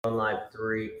5,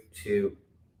 3, 2,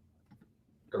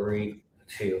 3,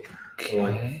 2,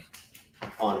 1.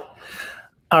 On.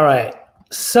 All right.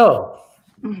 So,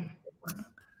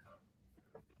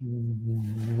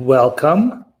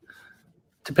 welcome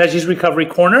to Peggy's Recovery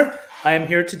Corner. I am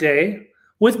here today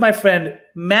with my friend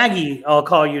Maggie. I'll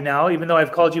call you now, even though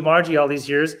I've called you Margie all these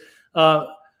years.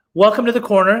 Welcome to the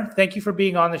corner. Thank you for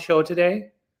being on the show today.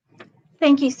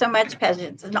 Thank you so much, Peggy.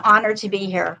 It's an honor to be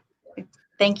here.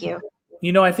 Thank you.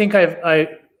 You know, I think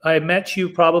I met you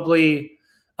probably,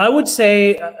 I would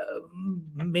say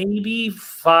maybe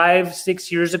 5,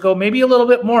 6 years ago, maybe a little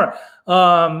bit more.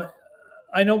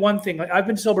 I know one thing. I've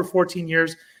been sober 14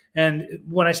 years, and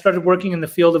when I started working in the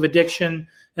field of addiction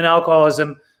and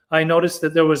alcoholism, I noticed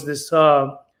that there was this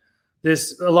a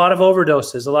lot of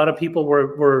overdoses. A lot of people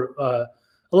were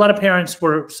a lot of parents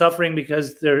were suffering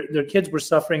because their kids were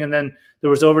suffering, and then there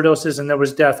was overdoses and there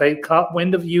was death. I caught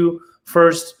wind of you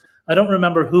first. I don't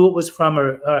remember who it was from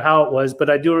or how it was, but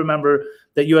I do remember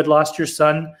that you had lost your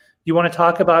son. Do you want to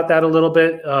talk about that a little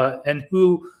bit and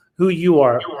who you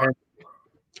are?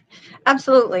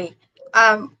 Absolutely.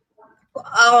 I'll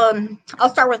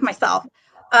start with myself.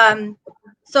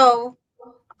 So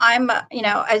I'm,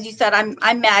 as you said,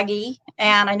 I'm Maggie,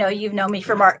 and I know you've known me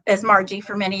as Margie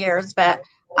for many years, but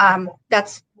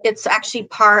it's actually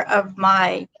part of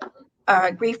my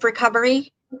grief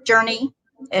recovery journey,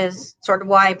 is sort of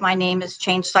why my name has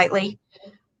changed slightly.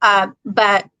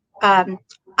 But I'm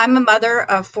a mother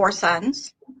of 4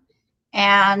 sons,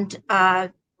 and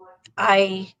our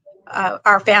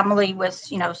family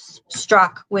was,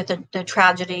 struck with the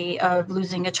tragedy of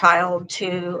losing a child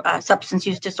to substance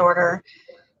use disorder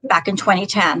back in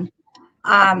 2010.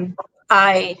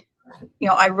 I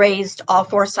raised all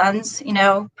 4 sons,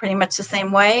 pretty much the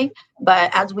same way.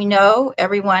 But as we know,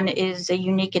 everyone is a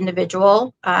unique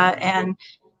individual, and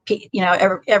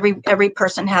every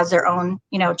person has their own,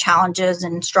 challenges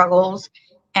and struggles.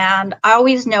 And I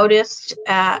always noticed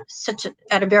at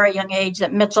a very young age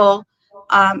that Mitchell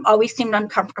always seemed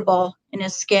uncomfortable in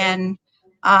his skin.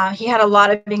 He had a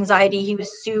lot of anxiety. He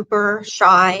was super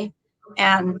shy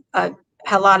and had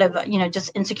a lot of, just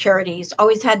insecurities.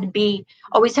 Always had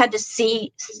to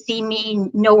see me,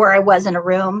 know where I was in a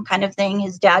room, kind of thing.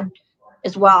 His dad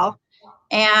as well.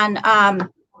 And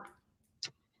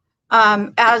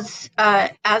as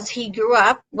he grew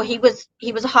up, well, he was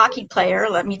a hockey player.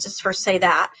 Let me just first say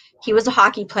that he was a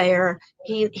hockey player.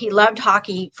 He loved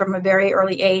hockey from a very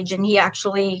early age, and he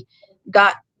actually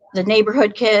got the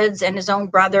neighborhood kids and his own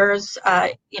brothers,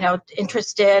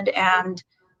 interested. And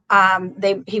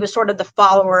he was sort of the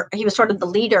follower. He was sort of the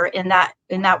leader in that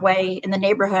way in the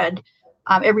neighborhood.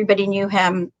 Everybody knew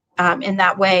him in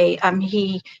that way.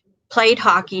 He played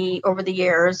hockey over the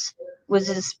years. Was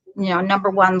his number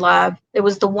one love. It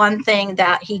was the one thing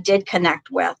that he did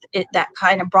connect with. That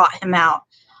kind of brought him out.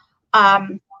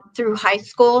 Through high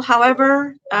school,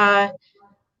 however, I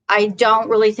don't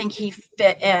really think he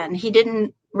fit in. He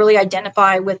didn't really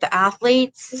identify with the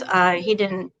athletes. He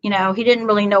didn't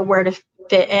really know where to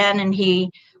fit in, and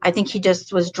I think he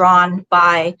just was drawn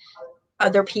by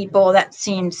other people that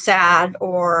seemed sad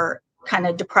or kind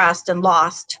of depressed and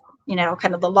lost,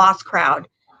 kind of the lost crowd.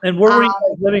 And where were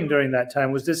you living during that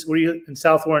time? Were you in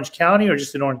South Orange County or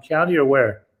just in Orange County, or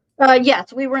where?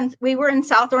 Yes, we were in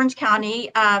South Orange County.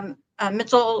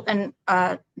 Mitchell and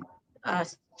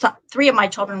 3 of my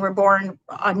children were born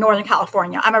in Northern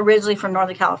California. I'm originally from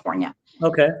Northern California.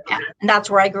 Okay. And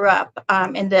that's where I grew up,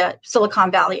 in the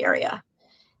Silicon Valley area.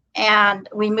 And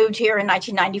we moved here in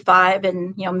 1995,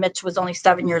 and Mitch was only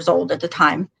 7 years old at the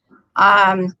time.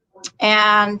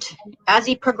 And as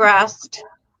he progressed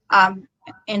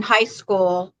in high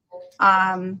school,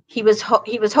 he was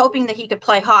hoping that he could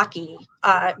play hockey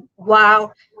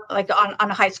while on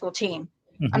a high school team.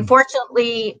 Mm-hmm.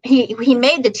 Unfortunately, he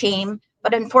made the team,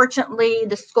 but unfortunately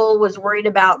the school was worried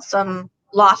about some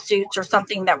lawsuits or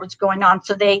something that was going on,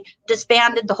 so they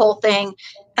disbanded the whole thing.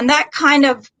 And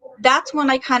that's when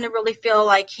I kind of really feel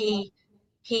like he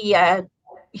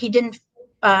didn't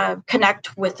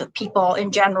connect with people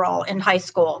in general in high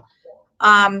school.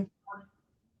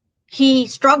 He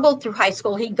struggled through high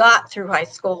school. He got through high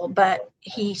school, but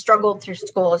he struggled through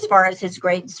school as far as his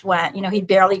grades went. He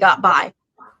barely got by.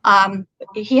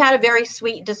 He had a very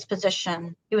sweet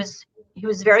disposition. He was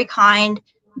very kind,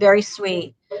 very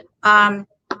sweet.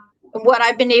 What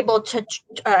I've been able to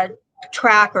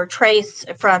track or trace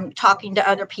from talking to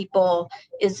other people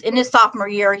is in his sophomore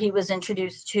year, he was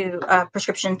introduced to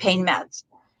prescription pain meds,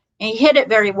 and he hit it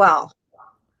very well.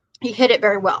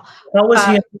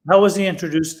 How was he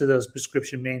introduced to those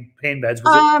prescription pain meds?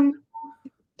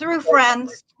 Through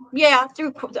friends. Yeah,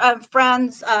 through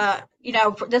friends. You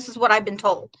know, this is what I've been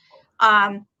told.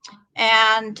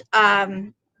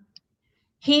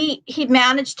 He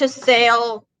managed to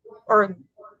sail or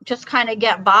just kind of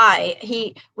get by.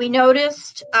 We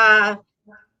noticed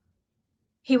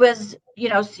he was, you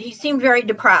know, he seemed very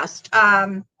depressed.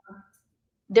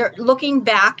 Looking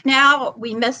back now,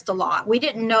 we missed a lot. We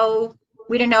didn't know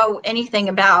anything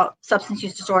about substance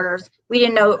use disorders. We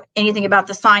didn't know anything about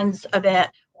the signs of it,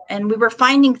 and we were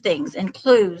finding things and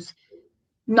clues,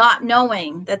 not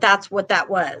knowing that that's what that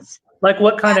was. Like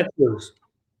what kind of clues?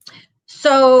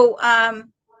 So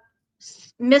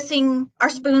missing, our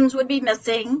spoons would be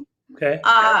missing. Okay.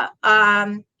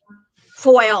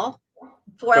 Foil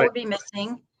Right. would be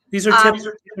missing. These are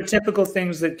typical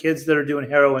things that kids that are doing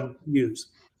heroin use.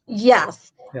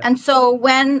 Yes. Yeah. And so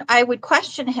when I would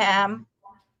question him,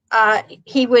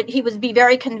 he would be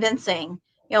very convincing,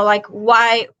 you know, like,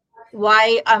 why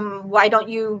don't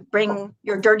you bring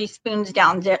your dirty spoons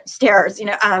downstairs, you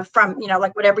know, from, you know,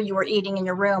 like whatever you were eating in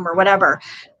your room or whatever.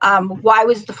 Why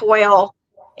was the foil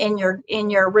in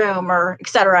your room, or et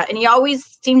cetera? And he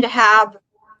always seemed to have,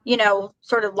 you know,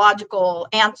 sort of logical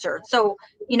answer. So,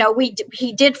 you know,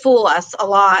 he did fool us a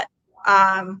lot.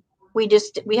 We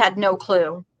had no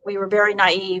clue. We were very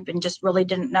naive and just really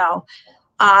didn't know.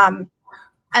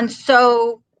 And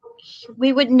so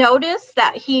we would notice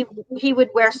that he would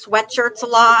wear sweatshirts a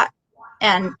lot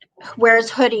and wear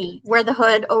the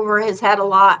hood over his head a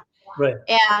lot. Right.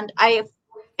 And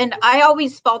I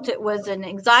always felt it was an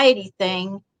anxiety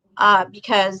thing,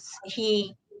 because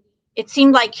it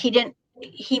seemed like he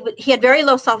had very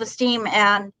low self-esteem,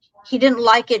 and he didn't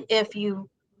like it if you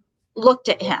looked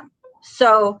at him.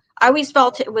 So I always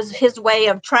felt it was his way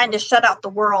of trying to shut out the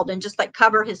world and just like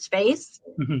cover his face.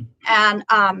 Mm-hmm. And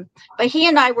but he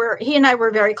and I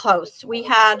were very close. We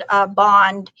had a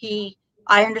bond.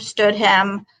 I understood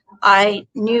him. I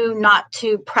knew not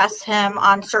to press him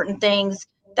on certain things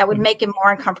that would make him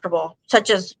more uncomfortable,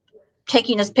 such as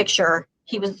taking his picture.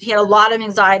 He had a lot of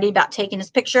anxiety about taking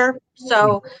his picture,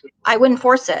 so I wouldn't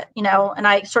force it, you know, and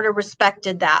I sort of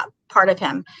respected that part of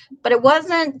him. But it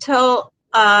wasn't until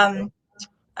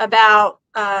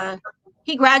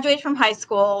he graduated from high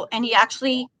school, and he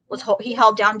actually he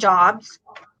held down jobs.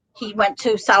 He went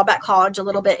to Saddleback College a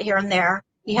little bit here and there.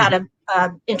 He had a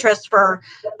interest for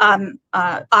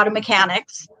auto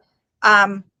mechanics.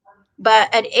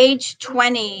 But at age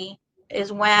 20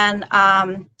 is when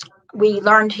we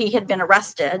learned he had been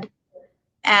arrested,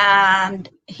 and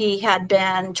he had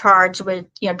been charged with,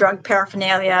 you know, drug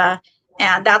paraphernalia.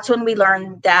 And that's when we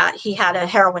learned that he had a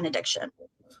heroin addiction.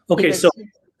 Okay, so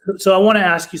I want to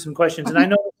ask you some questions, and I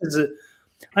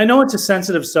know it's a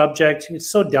sensitive subject. It's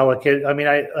so delicate. I mean,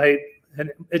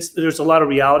 there's a lot of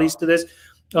realities to this.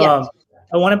 Yes.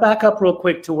 I want to back up real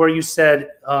quick to where you said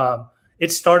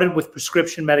it started with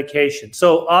prescription medication.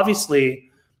 So obviously,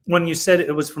 when you said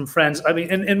it was from friends, I mean,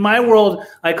 in my world,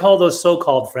 I call those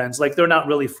so-called friends. Like, they're not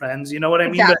really friends. You know what I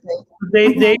mean? Exactly. But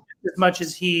they as much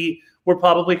as he were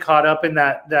probably caught up in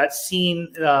that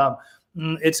scene.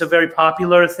 It's a very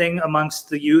popular thing amongst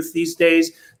the youth these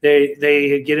days.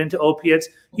 They get into opiates,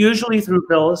 usually through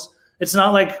pills. It's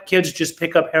not like kids just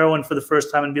pick up heroin for the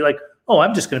first time and be like, oh,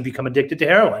 I'm just going to become addicted to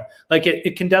heroin. Like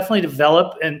it can definitely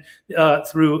develop and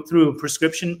through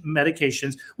prescription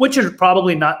medications, which are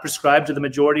probably not prescribed to the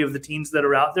majority of the teens that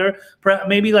are out there.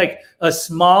 Maybe like a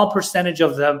small percentage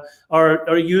of them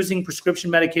are using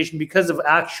prescription medication because of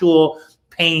actual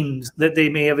pains that they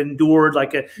may have endured,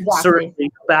 like a certain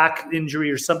back injury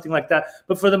or something like that.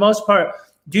 But for the most part,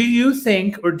 do you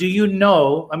think, or do you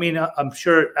know, I mean, I'm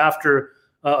sure after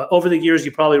over the years,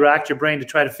 you probably racked your brain to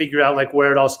try to figure out like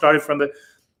where it all started from. But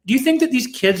do you think that these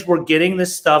kids were getting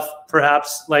this stuff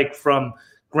perhaps like from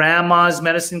grandma's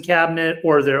medicine cabinet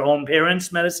or their own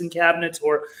parents' medicine cabinets,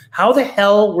 or how the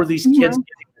hell were these kids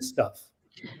getting this stuff?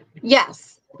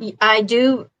 Yes, I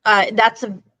do.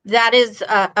 That is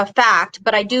a fact,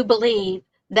 but I do believe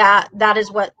that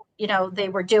is what, you know, they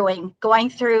were doing,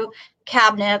 going through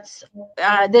cabinets.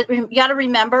 You got to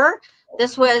remember,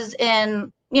 this was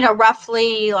in, you know,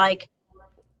 roughly like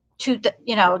in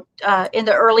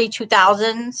the early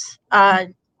 2000s,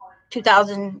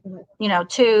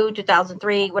 2002,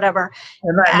 2003, whatever.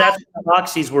 And that's when the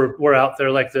oxys were out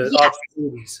there, like the yes. oxy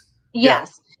movies.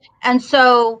 Yes. Yeah. And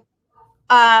so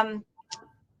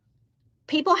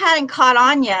people hadn't caught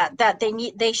on yet that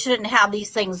they shouldn't have these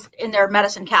things in their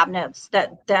medicine cabinets,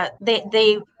 that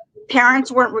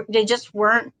parents just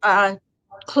weren't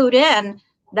clued in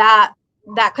that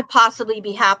could possibly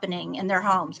be happening in their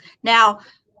homes. Now,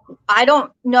 I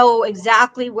don't know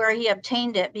exactly where he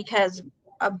obtained it, because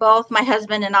both my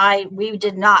husband and I, we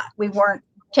weren't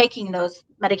taking those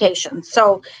medications.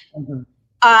 So, Mhm.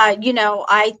 you know,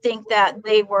 I think that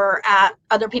they were at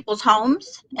other people's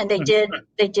homes, and they did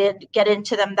get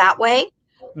into them that way.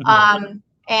 Mhm.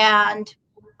 And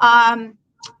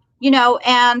you know,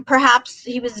 and perhaps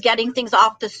he was getting things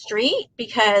off the street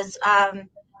because,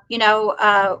 you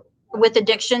know, with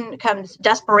addiction comes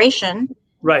desperation.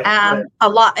 Right. And a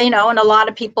lot, you know, and a lot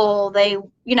of people, they,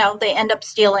 you know, they end up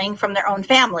stealing from their own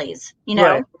families, you know.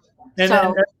 Right. And,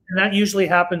 So, and that usually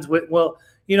happens with, well,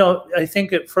 you know, I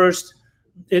think at first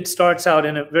it starts out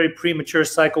in a very premature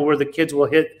cycle where the kids will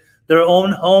hit their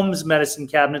own home's medicine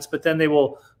cabinets, but then they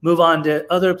will move on to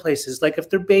other places. Like if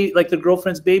they're like their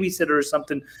girlfriend's babysitter or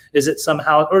something, is it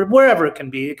somehow, or wherever it can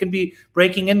be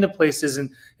breaking into places.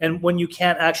 And when you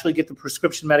can't actually get the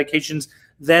prescription medications,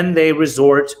 then they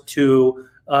resort to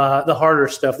the harder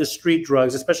stuff, the street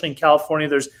drugs, especially in California,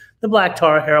 there's the black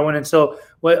tar heroin. And so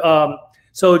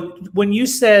so when you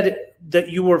said that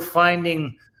you were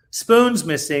finding spoons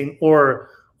missing or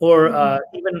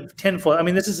even tinfoil, I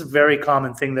mean, this is a very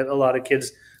common thing that a lot of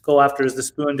kids go after, is the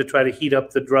spoon to try to heat up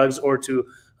the drugs, or to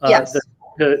yes.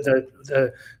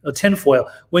 the tinfoil.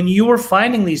 When you were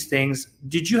finding these things,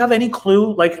 did you have any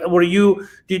clue? Like,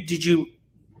 did you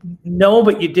know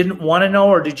but you didn't want to know,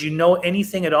 or did you know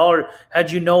anything at all, or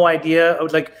had you no idea?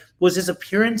 Like, was his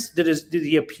appearance, did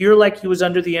he appear like he was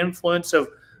under the influence of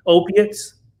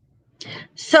opiates?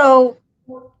 So,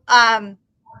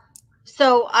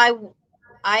 so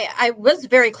I was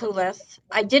very clueless.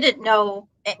 I didn't know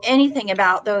anything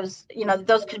about those, you know,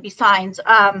 those could be signs.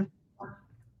 Now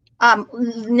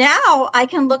I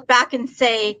can look back and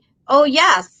say, oh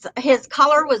yes, his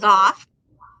color was off.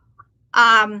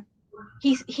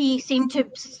 He seemed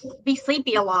to be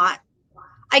sleepy a lot.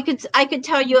 I could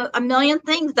tell you a million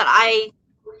things that I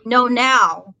know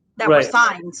now that were Right.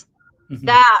 signs Mhm.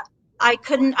 that I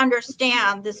couldn't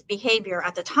understand this behavior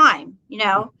at the time, you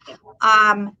know.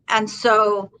 And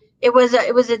so it was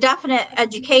a definite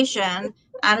education.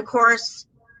 And of course,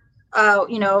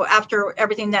 you know, after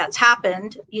everything that's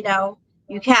happened, you know,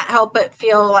 you can't help but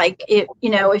feel like it, you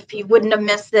know, if you wouldn't have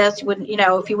missed this, you wouldn't, you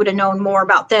know, if you would have known more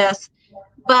about this.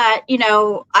 But, you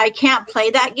know, I can't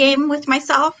play that game with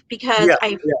myself because Yeah,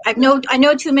 I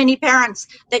know too many parents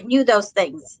that knew those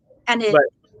things, and Right.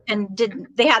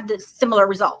 they had the similar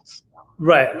results.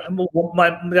 Right. Well,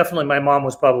 definitely my mom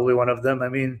was probably one of them. I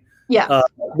mean, Yes.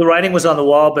 the writing was on the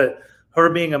wall, but her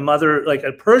being a mother, like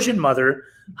a Persian mother,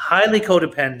 highly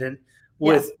codependent,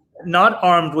 with not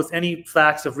armed with any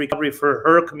facts of recovery for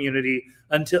her community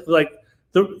until like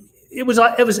it was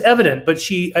evident, but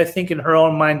she, I think in her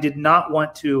own mind, did not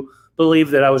want to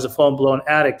believe that I was a full-blown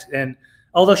addict. And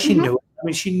although she knew it, I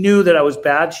mean, she knew that I was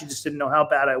bad. She just didn't know how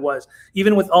bad I was,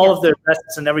 even with all of the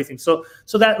tests and everything. So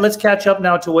that, let's catch up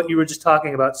now to what you were just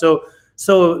talking about. So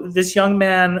this young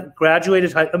man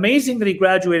graduated amazing that he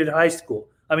graduated high school.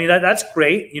 I mean, that's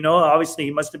great. You know, obviously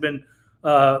he must have been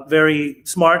very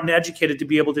smart and educated to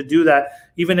be able to do that,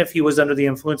 even if he was under the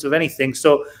influence of anything.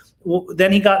 So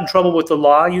then he got in trouble with the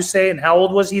law, you say, and how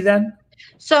old was he then?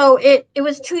 So it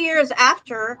was 2 years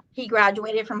after he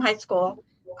graduated from high school.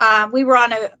 I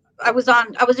was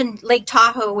in Lake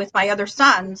Tahoe with my other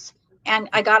sons, and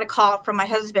I got a call from my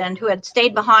husband, who had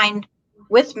stayed behind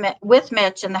with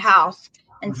Mitch in the house,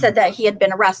 and said that he had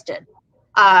been arrested,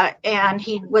 and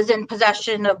he was in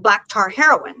possession of black tar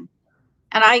heroin.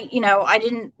 And I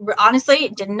didn't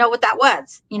know what that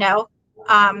was, you know.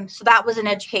 So that was an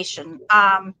education.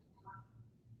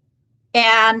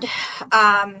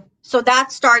 So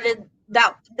that started,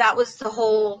 that was the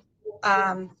whole,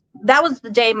 that was the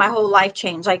day my whole life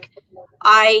changed. Like,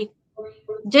 I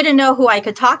didn't know who I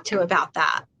could talk to about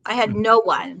that. I had no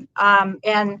one.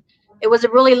 And it was a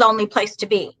really lonely place to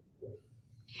be.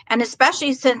 And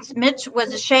especially since Mitch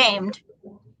was ashamed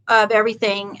of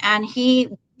everything, and he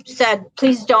said,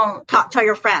 please don't tell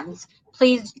your friends.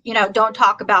 Please, you know, don't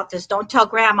talk about this. Don't tell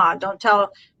grandma. Don't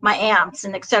tell my aunts,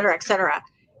 and et cetera, et cetera.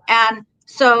 And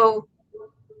so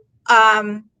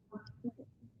I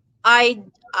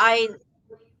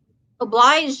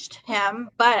obliged him,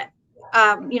 but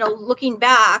you know, looking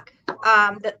back,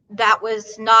 that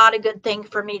was not a good thing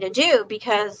for me to do,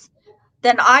 because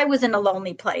then I was in a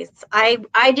lonely place. I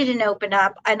didn't open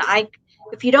up, and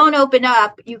if you don't open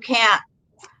up, you can't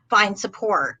find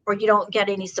support, or you don't get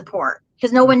any support,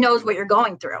 because no one knows what you're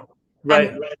going through.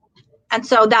 Right. And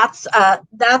so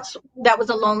that was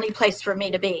a lonely place for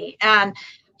me to be. And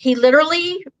he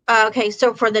literally,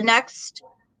 so for the next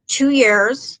 2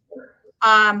 years,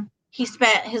 he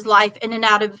spent his life in and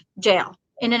out of jail,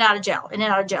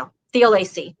 Theo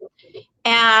Lacey,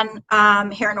 and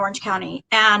here in Orange County.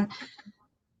 And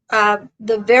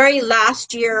the very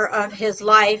last year of his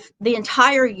life, the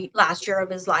entire last year of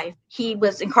his life, he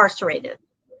was incarcerated.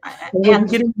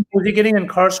 Was he getting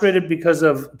incarcerated because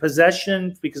of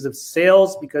possession, because of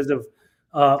sales, because of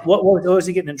what was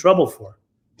he getting in trouble for?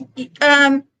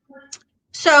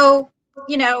 So,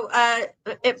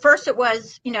 at first it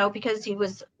was, because it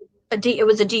was a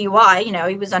DUI,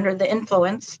 he was under the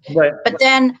influence. Right. But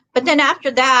then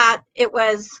after that, it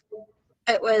was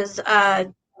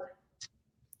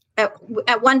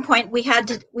at one point we had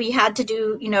to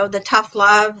do, the tough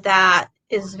love that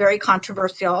is very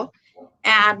controversial,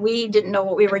 and we didn't know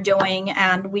what we were doing,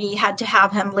 and we had to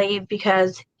have him leave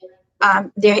because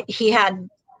there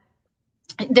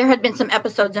had been some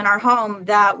episodes in our home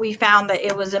that we found that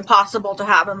it was impossible to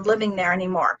have him living there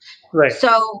anymore. Right.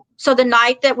 So the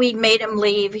night that we made him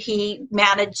leave, he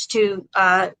managed to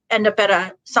end up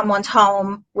at someone's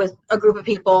home with a group of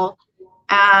people,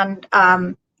 and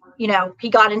he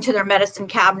got into their medicine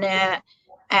cabinet,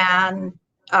 and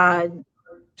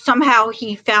somehow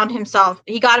he got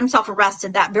himself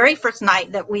arrested that very first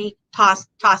night that we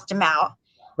tossed him out.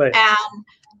 Right.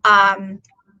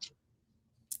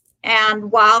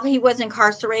 And while he was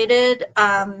incarcerated,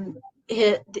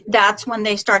 that's when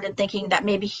they started thinking that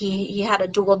maybe he had a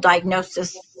dual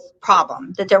diagnosis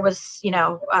problem, that there was,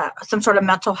 some sort of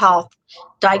mental health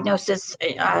diagnosis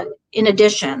in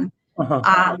addition.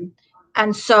 Uh-huh.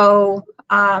 And so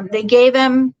they gave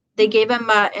him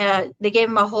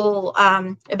a whole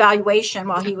evaluation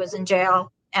while he was in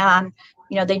jail, and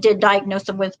they did diagnose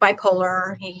him with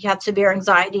bipolar. He had severe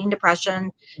anxiety and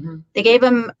depression. Mm-hmm.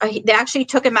 They actually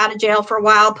took him out of jail for a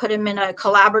while, put him in a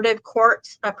collaborative court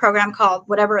program called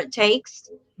Whatever It Takes,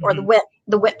 or the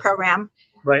WIT program.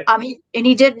 Right. And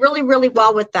he did really, really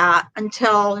well with that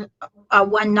until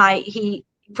one night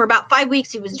for about 5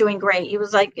 weeks, he was doing great. He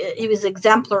was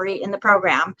exemplary in the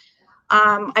program.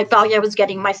 I felt like I was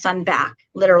getting my son back,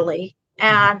 literally.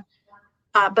 And,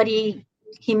 but he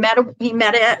met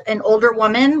an older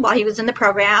woman while he was in the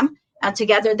program, and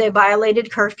together they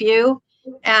violated curfew.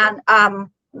 And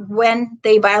when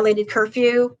they violated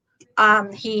curfew,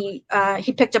 he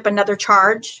picked up another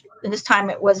charge, and this time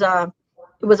it was a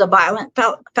violent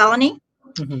felony.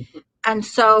 Mm-hmm. And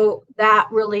so that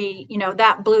really,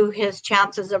 that blew his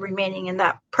chances of remaining in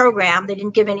that program. They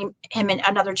didn't give him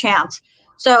another chance.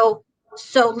 So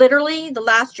literally the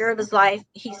last year of his life,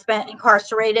 he spent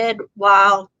incarcerated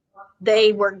while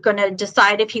they were going to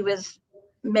decide if he was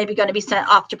maybe going to be sent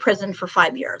off to prison for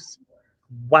 5 years.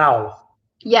 Wow.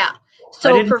 Yeah. So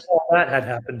I didn't know that had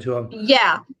happened to him.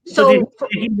 Yeah. So did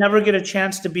he never get a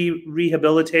chance to be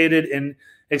rehabilitated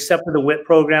except for the WIT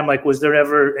program? Like, was there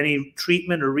ever any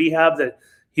treatment or rehab that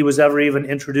he was ever even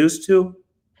introduced to?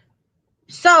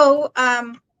 So,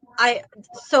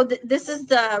 this is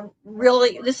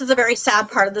a very sad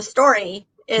part of the story.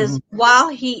 Is Mm-hmm. while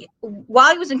he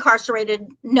was incarcerated,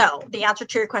 no. The answer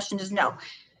to your question is no.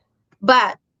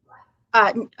 But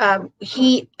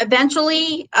he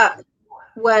eventually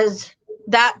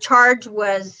that charge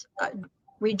was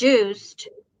reduced,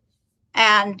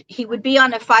 and he would be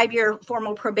on a 5-year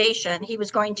formal probation. He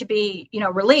was going to be,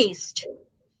 released.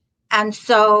 And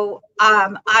so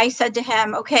I said to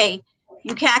him, okay,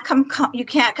 you can't you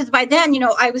can't, because by then,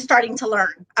 I was starting to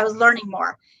learn. I was learning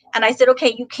more. And I said,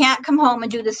 okay, you can't come home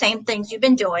and do the same things you've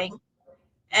been doing.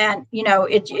 And,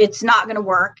 it's not going to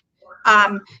work.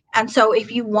 And so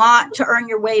if you want to earn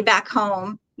your way back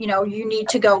home, you need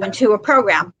to go into a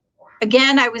program.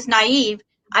 Again, I was naive.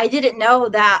 I didn't know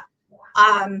that,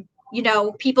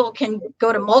 people can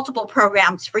go to multiple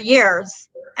programs for years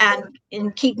and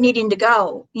keep needing to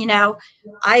go.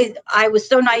 I was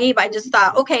so naive. I just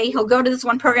thought, okay, he'll go to this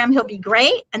one program, he'll be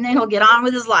great, and then he'll get on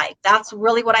with his life. That's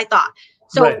really what I thought.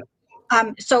 So, right.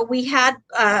 So we had,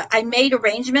 I made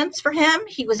arrangements for him.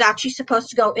 He was actually supposed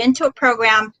to go into a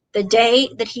program the day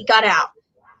that he got out.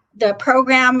 The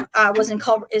program is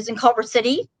in Culver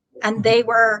City, and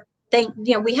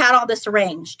we had all this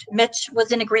arranged. Mitch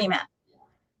was in agreement.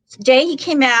 The day he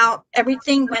came out,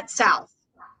 everything went south.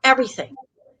 Everything.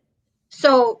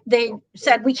 So they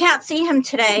said, we can't see him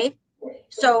today.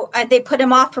 So they put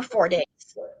him off for 4 days.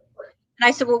 And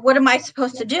I said, well, what am I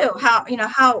supposed to do?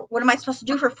 What am I supposed to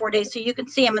do for 4 days so you can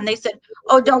see him? And they said,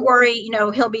 oh, don't worry,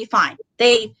 he'll be fine.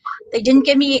 They didn't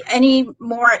give me any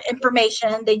more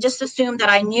information. They just assumed that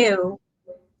I knew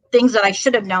things that I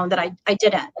should have known that I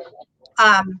didn't.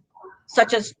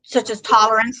 Such as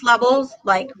tolerance levels,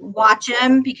 like watch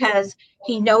him because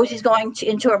he knows he's going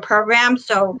into a program.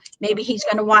 So maybe he's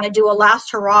going to want to do a last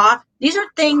hurrah. These are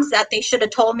things that they should have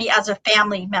told me as a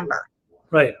family member.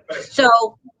 Right. So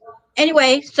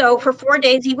Anyway, so for 4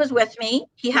 days he was with me.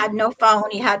 He had no phone,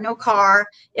 he had no car.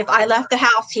 If I left the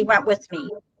house, he went with me.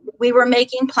 We were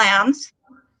making plans.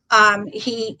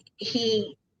 He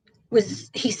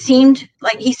seemed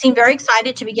very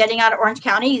excited to be getting out of Orange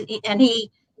County, and he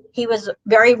was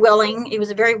very willing.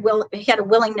 He had a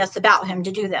willingness about him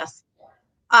to do this.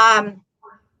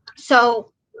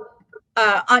 So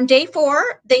on day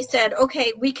 4, they said,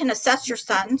 okay, we can assess your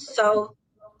son. So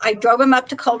I drove him up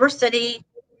to Culver City.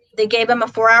 They gave him a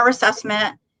 4-hour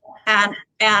assessment,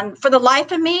 and for the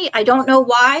life of me, I don't know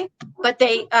why, but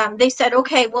they said,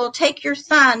 okay, we'll take your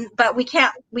son, but we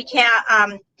can't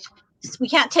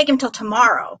take him till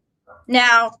tomorrow.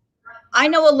 Now, I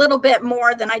know a little bit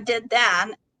more than I did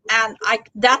then, and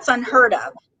that's unheard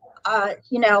of.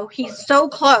 He's so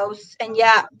close, and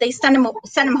yet they sent him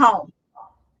home.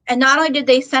 And not only did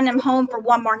they send him home for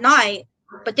one more night,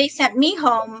 but they sent me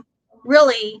home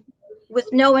really with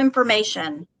no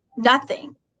information,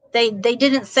 nothing. They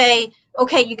didn't say,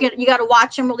 okay, you got to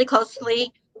watch him really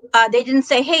closely. They didn't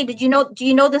say, hey, do you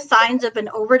know the signs of an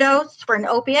overdose for an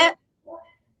opiate?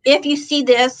 If you see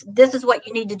this is what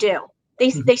you need to do.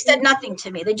 They said nothing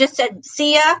to me. They just said,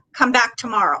 see ya, come back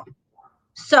tomorrow.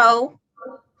 So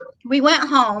we went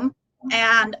home,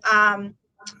 and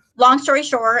long story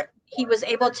short, he was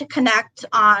able to connect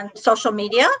on social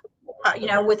media,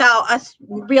 without us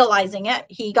realizing it.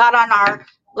 He got on our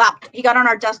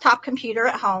desktop computer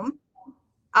at home,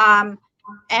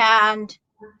 and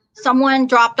someone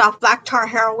dropped off black tar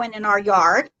heroin in our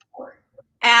yard,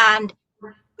 and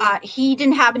he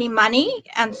didn't have any money,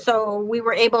 and so we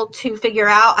were able to figure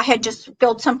out. I had just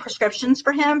filled some prescriptions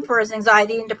for him for his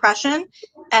anxiety and depression,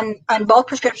 and both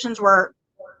prescriptions were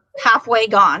halfway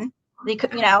gone. They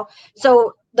could,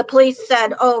 so the police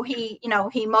said, oh, he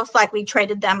most likely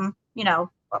traded them,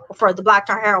 for the black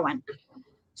tar heroin.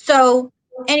 So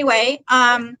anyway,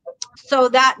 so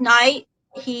that night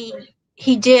he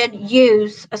did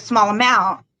use a small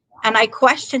amount, and I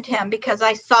questioned him because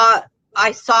I saw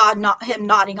him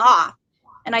nodding off,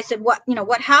 and I said,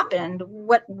 what happened?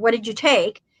 What did you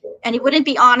take? And he wouldn't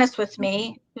be honest with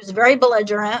me. He was very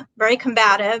belligerent, very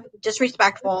combative,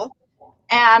 disrespectful,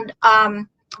 and I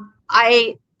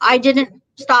didn't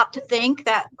stop to think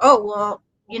that, oh, well,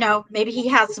 maybe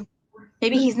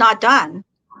he's not done.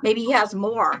 Maybe he has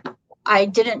more. I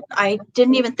didn't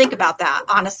even think about that,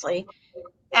 honestly.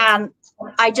 And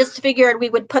I just figured we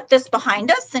would put this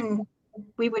behind us, and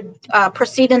we would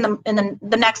proceed in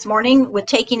the next morning with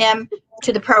taking him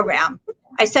to the program.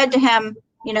 I said to him,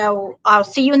 I'll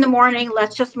see you in the morning.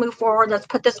 Let's just move forward. Let's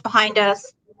put this behind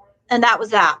us. And that was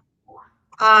that.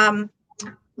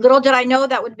 Little did I know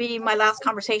that would be my last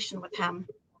conversation with him.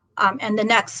 And the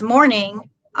next morning,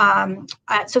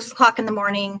 at 6 o'clock in the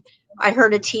morning, I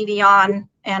heard a TV on,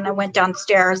 and I went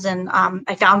downstairs, and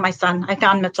I found my son. I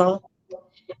found Mitchell.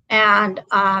 And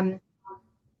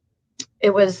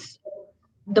it was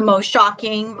the most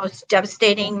shocking, most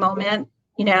devastating moment,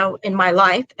 in my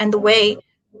life. And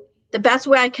the best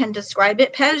way I can describe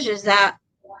it, Pej, is that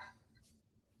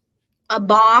a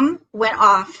bomb went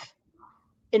off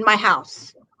in my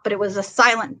house, but it was a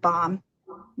silent bomb.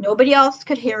 Nobody else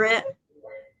could hear it,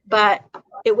 but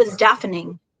it was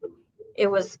deafening. It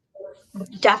was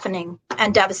deafening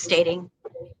and devastating.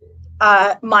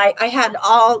 I had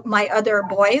all my other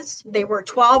boys. They were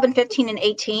 12 and 15 and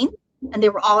 18, and they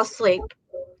were all asleep.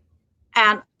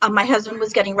 And my husband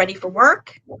was getting ready for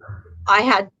work. I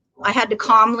had to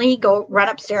calmly go run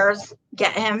upstairs,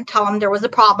 get him, tell him there was a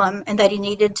problem and that he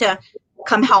needed to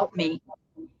come help me.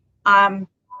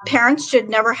 Parents,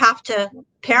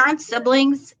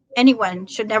 siblings, anyone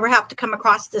should never have to come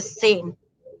across this scene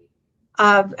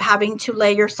of having to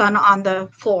lay your son on the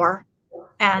floor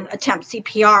and attempt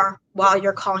CPR while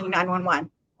you're calling 911.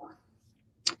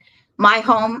 My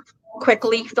home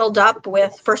quickly filled up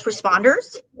with first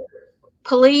responders,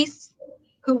 police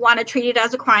who want to treat it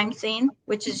as a crime scene,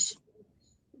 which is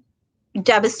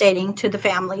devastating to the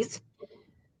families,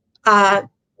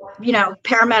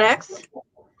 paramedics,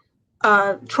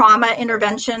 trauma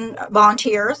intervention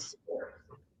volunteers,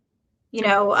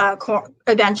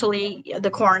 eventually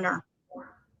the coroner.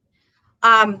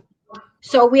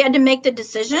 So we had to make the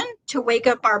decision to wake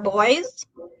up our boys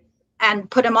and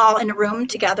put them all in a room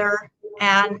together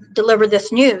and deliver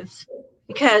this news,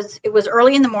 because it was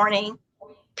early in the morning.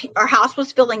 Our house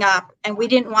was filling up, and we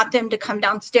didn't want them to come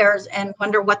downstairs and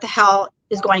wonder what the hell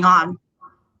is going on.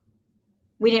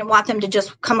 We didn't want them to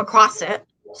just come across it,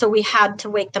 so we had to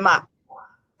wake them up.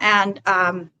 And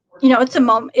it's a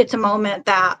moment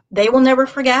that they will never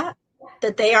forget,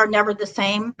 that they are never the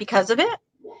same because of it,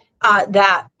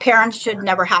 that parents should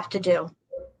never have to do.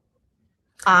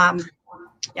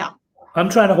 I'm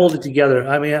trying to hold it together.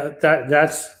 I mean,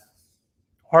 that's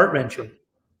heart-wrenching.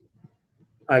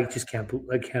 I just can't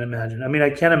imagine. I mean, I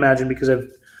can't imagine because I've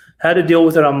had to deal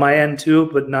with it on my end too,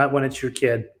 but not when it's your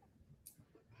kid.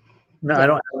 No,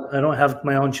 Yeah. I don't have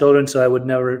my own children, so I would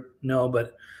never know,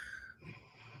 but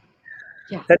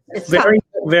Yeah, that's it's very,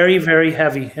 very, very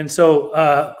heavy. And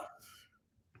so,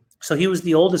 so he was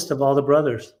the oldest of all the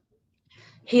brothers.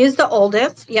 He is the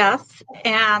oldest, yes,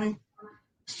 and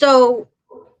so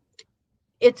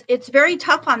it's very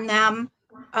tough on them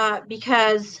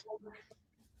because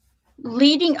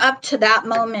leading up to that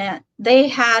moment, they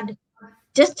had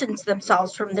distanced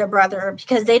themselves from their brother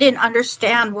because they didn't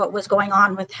understand what was going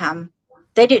on with him.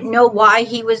 They didn't know why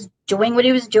he was doing what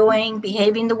he was doing,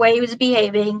 behaving the way he was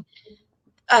behaving.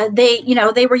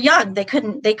 They were young. They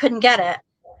couldn't get it.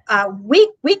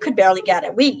 We could barely get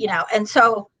it. And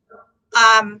so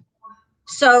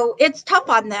it's tough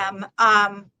on them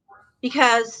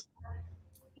because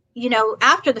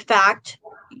after the fact,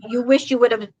 you wish you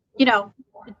would have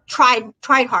tried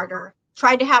harder,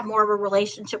 tried to have more of a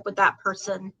relationship with that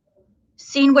person,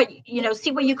 see what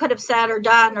you could have said or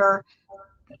done, or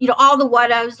all the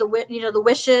what ifs, the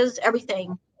wishes,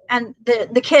 everything. And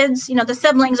the kids, the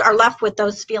siblings are left with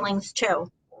those feelings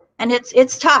too. And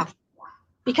it's tough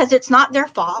because it's not their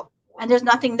fault and there's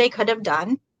nothing they could have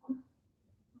done.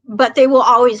 But they will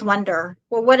always wonder,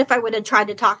 well, what if I would have tried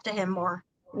to talk to him more?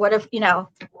 What if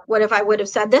I would have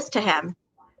said this to him,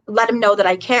 let him know that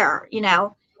I care,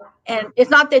 And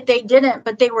it's not that they didn't,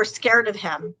 but they were scared of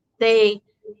him. They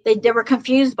were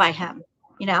confused by him,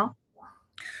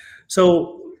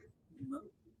 So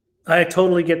I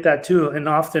totally get that too. And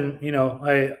often,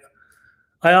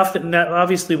 I often,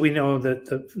 obviously we know that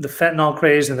the fentanyl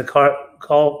craze and the car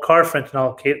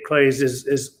fentanyl craze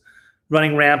is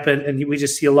running rampant, and we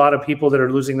just see a lot of people that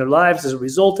are losing their lives as a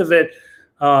result of it.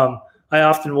 I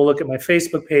often will look at my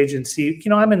Facebook page and see,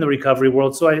 I'm in the recovery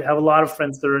world, so I have a lot of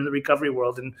friends that are in the recovery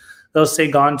world, and they'll say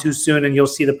 "gone too soon," and you'll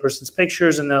see the person's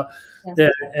pictures, and I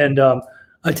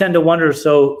tend to wonder.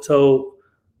 So,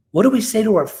 what do we say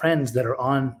to our friends that are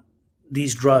on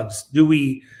these drugs? Do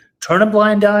we turn a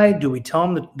blind eye? Do we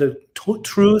tell them the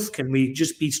truth? Can we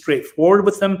just be straightforward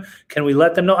with them? Can we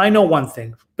let them know? I know one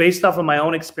thing, based off of my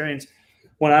own experience,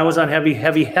 when I was on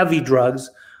heavy drugs.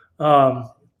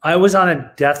 I was on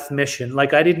a death mission.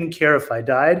 Like, I didn't care if I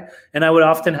died. And I would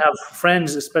often have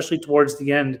friends, especially towards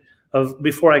the end of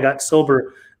before I got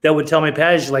sober, that would tell me,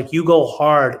 Paj, like, you go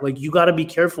hard. Like, you got to be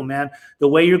careful, man. The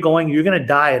way you're going, you're going to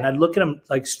die. And I'd look at them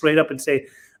like straight up and say,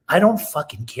 I don't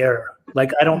fucking care.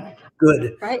 Like, I don't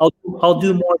good. Right. I'll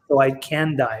do more so I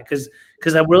can die.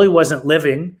 Because I really wasn't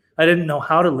living. I didn't know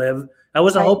how to live. I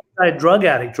was a hopeless drug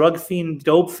addict, drug fiend,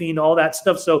 dope fiend, all that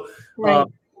stuff. So,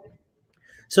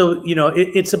 So,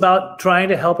 it's about trying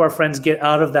to help our friends get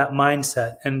out of that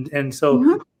mindset. And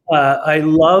so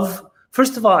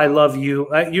first of all, I love you.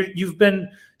 You've been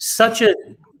such a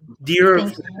dear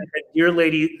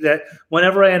lady that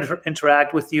whenever I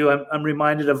interact with you, I'm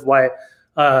reminded of why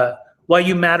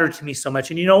you matter to me so much.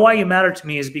 And why you matter to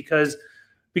me is because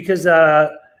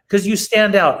you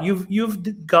stand out.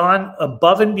 You've gone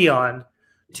above and beyond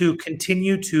to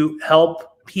continue to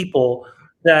help people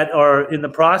that are in the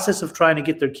process of trying to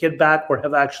get their kid back or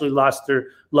have actually lost their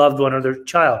loved one or their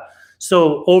child.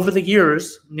 So over the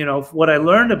years, what I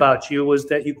learned about you was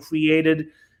that you created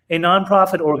a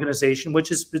nonprofit organization,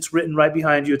 it's written right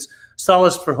behind you. It's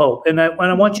Solace for Hope. And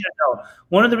I want you to know,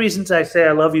 one of the reasons I say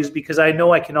I love you is because I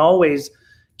know I can always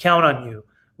count on you.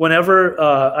 Whenever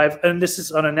and this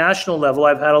is on a national level,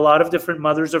 I've had a lot of different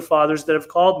mothers or fathers that have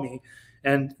called me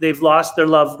and they've lost their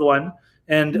loved one.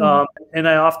 And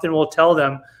I often will tell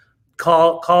them,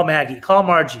 call Maggie, call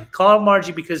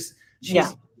Margie because she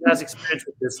has experience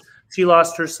with this. She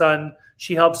lost her son.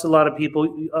 She helps a lot of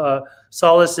people.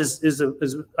 Solace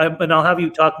and I'll have you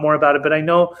talk more about it. But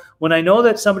when I know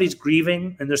that somebody's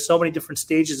grieving, and there's so many different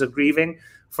stages of grieving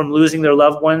from losing their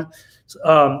loved one,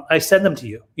 I send them to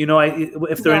you.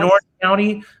 If they're in Orange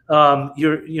County,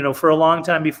 for a long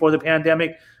time before the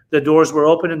pandemic, the doors were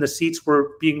open and the seats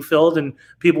were being filled and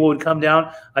people would come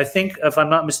down. I think, if I'm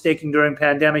not mistaken, during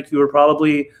pandemic, you were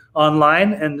probably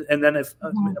online and then if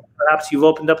perhaps you've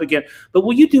opened up again. But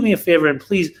will you do me a favor and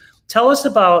please tell us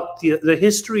about the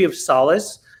history of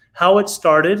Solace, how it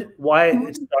started, why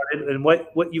it started, and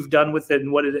what you've done with it and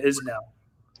what it is now.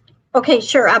 Okay,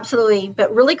 sure, absolutely.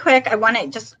 But really quick, I want to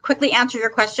just quickly answer your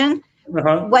question.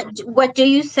 What do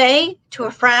you say to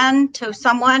a friend, to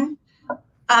someone?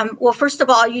 Well, first of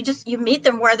all, you meet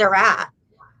them where they're at.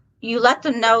 You let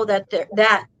them know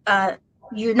that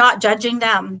you're not judging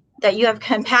them, that you have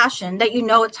compassion, that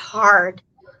it's hard,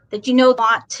 that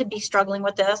want to be struggling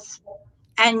with this,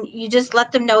 and you just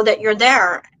let them know that you're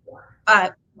there.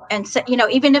 And so,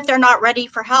 even if they're not ready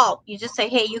for help, you just say,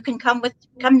 hey, you can come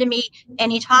to me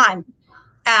anytime.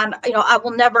 And, I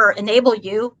will never enable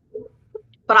you,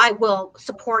 but I will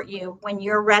support you when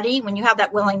you're ready, when you have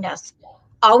that willingness.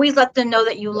 Always let them know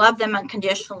that you love them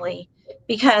unconditionally,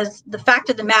 because the fact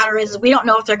of the matter is we don't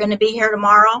know if they're going to be here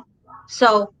tomorrow.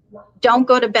 So don't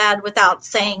go to bed without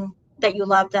saying that you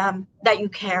love them, that you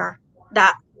care.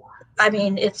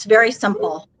 It's very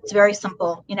simple. It's very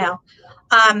simple,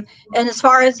 And as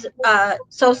far as,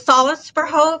 so Solace for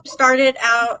Hope started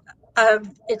out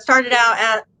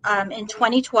in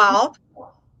 2012,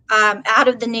 out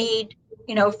of the need,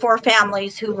 for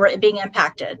families who were being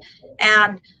impacted.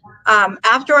 And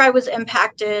after I was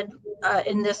impacted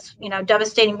in this,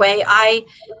 devastating way, I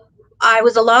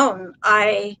was alone.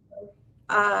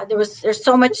 There's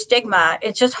so much stigma.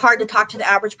 It's just hard to talk to the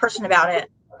average person about it.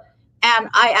 And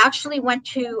I actually went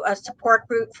to a support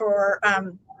group for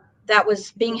that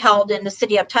was being held in the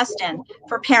city of Tustin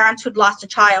for parents who'd lost a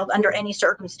child under any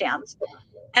circumstance.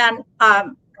 And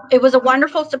it was a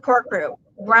wonderful support group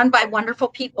run by wonderful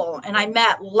people, and I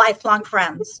met lifelong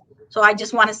friends. So I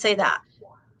just want to say that.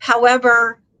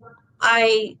 However,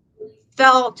 I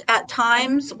felt at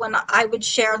times when I would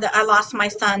share that I lost my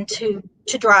son to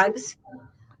drugs,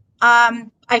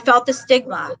 I felt the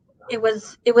stigma. It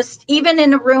was even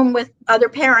in a room with other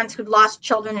parents who'd lost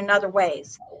children in other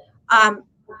ways.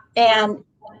 And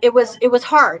it was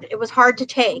hard. It was hard to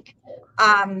take.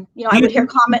 I would hear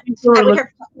comments. Do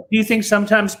you think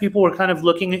sometimes people were kind of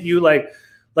looking at you like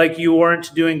you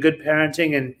weren't doing good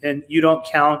parenting and you don't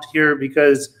count here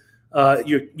because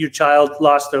your child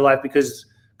lost their life because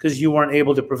you weren't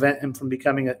able to prevent him from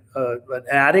becoming an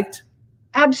addict?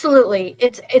 Absolutely.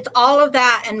 It's all of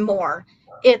that and more.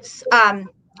 It's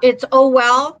oh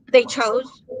well, they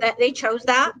chose that.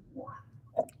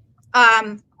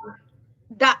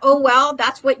 That oh well,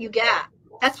 that's what you get.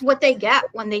 That's what they get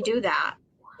when they do that.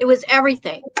 It was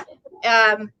everything.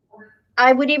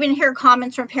 I would even hear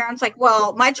comments from parents like,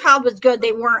 well, my child was good,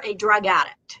 they weren't a drug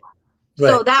addict. Right.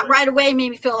 So that right away made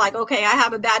me feel like, okay, I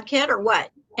have a bad kid or what?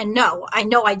 And no, I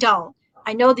know I don't.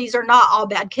 I know these are not all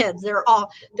bad kids. They're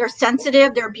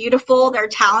sensitive, they're beautiful, they're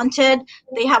talented,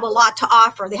 they have a lot to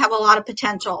offer, they have a lot of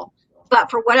potential. But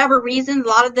for whatever reason, a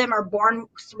lot of them are born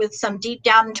with some deep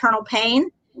down internal pain,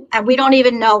 and we don't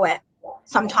even know it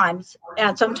sometimes.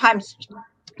 And sometimes,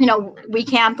 we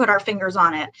can put our fingers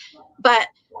on it. But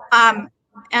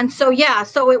and so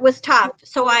so it was tough.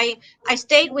 So I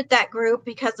stayed with that group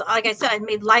because, like I said, I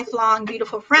made lifelong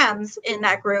beautiful friends in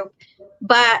that group.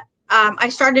 But I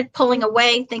started pulling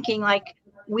away, thinking like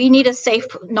we need a safe,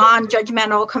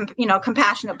 non-judgmental,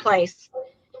 compassionate place.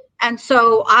 And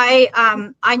so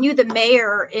I knew the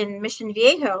mayor in Mission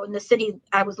Viejo, in the city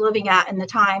I was living at the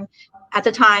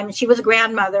time. She was a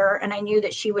grandmother, and I knew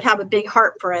that she would have a big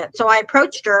heart for it. So I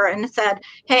approached her and said,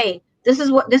 hey, this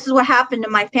is what happened to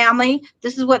my family.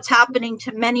 This is what's happening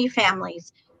to many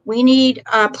families. We need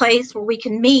a place where we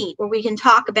can meet, where we can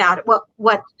talk about it.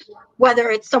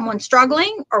 Whether it's someone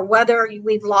struggling or whether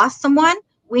we've lost someone,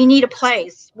 we need a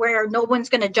place where no one's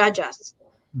going to judge us.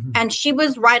 Mm-hmm. And she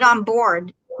was right on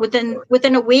board.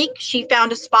 Within a week, she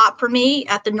found a spot for me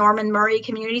at the Norman Murray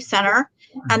Community Center.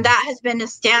 And that has been a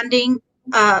standing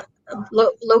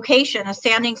location, a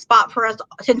standing spot for us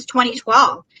since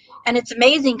 2012. And it's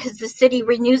amazing because the city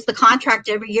renews the contract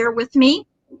every year with me,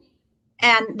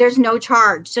 and there's no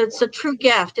charge. So it's a true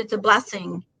gift. It's a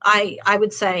blessing, I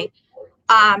would say.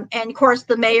 And of course,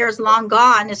 the mayor's long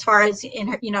gone as far as in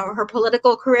her, her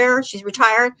political career. She's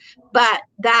retired, but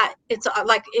that it's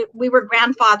we were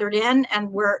grandfathered in,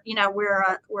 and we're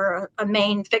a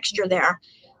main fixture there.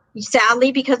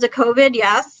 Sadly, because of COVID,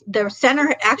 yes, the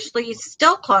center actually is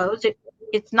still closed.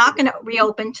 It's not going to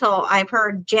reopen till I've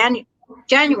heard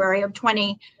January of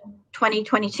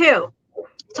 2022.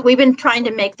 So we've been trying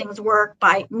to make things work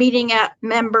by meeting at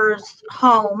members'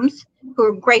 homes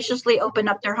who graciously open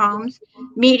up their homes,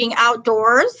 meeting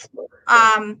outdoors,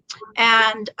 and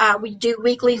we do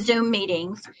weekly Zoom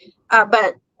meetings.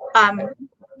 But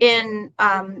in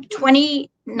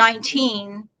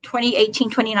 2018,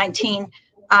 2019,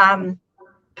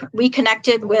 we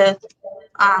connected with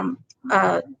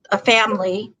a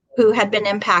family who had been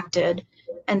impacted,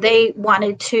 and they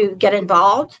wanted to get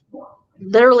involved,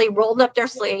 literally rolled up their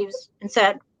sleeves and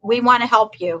said, we want to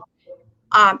help you.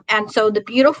 And so the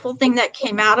beautiful thing that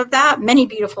came out of that, many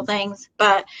beautiful things,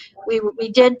 but we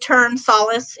did turn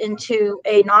Solace into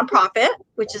a nonprofit,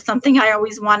 which is something I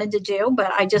always wanted to do,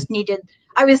 but I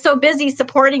was so busy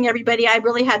supporting everybody, I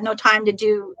really had no time to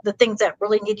do the things that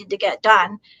really needed to get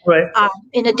done. Right.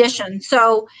 In addition.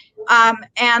 So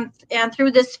And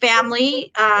through this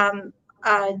family,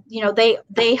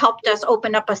 they helped us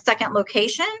open up a second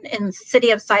location in the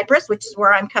city of Cypress, which is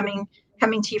where I'm coming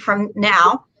to you from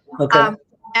now. Okay.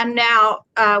 And now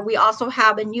we also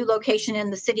have a new location in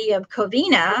the city of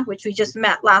Covina, which we just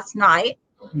met last night.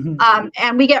 Mm-hmm.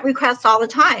 And we get requests all the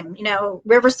time.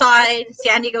 Riverside,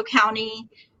 San Diego County,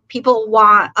 people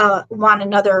want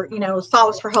another,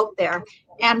 Solace for Hope there.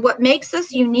 And what makes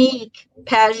us unique,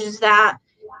 Pej, is that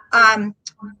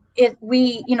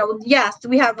yes,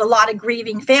 we have a lot of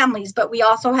grieving families, but we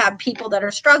also have people that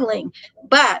are struggling.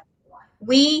 But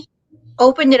we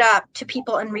opened it up to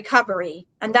people in recovery,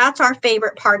 and that's our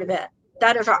favorite part of it.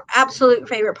 That is our absolute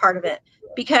favorite part of it,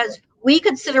 because we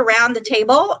could sit around the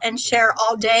table and share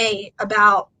all day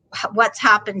about what's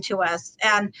happened to us.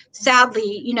 And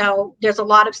sadly, there's a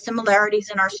lot of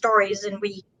similarities in our stories, and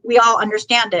we all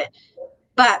understand it.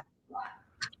 But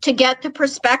to get the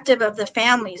perspective of the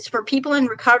families, for people in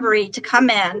recovery to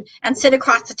come in and sit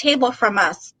across the table from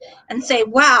us and say,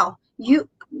 wow, you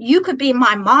could be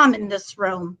my mom in this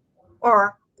room,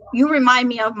 or you remind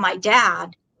me of my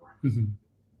dad. Mm-hmm.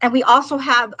 And we also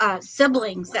have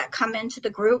siblings that come into the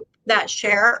group that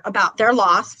share about their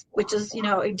loss, which is,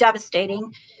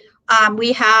 devastating.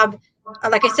 We have,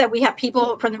 like I said, we have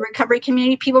people from the recovery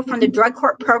community, people from the drug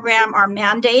court program are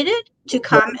mandated to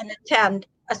come and attend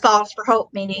a Solace for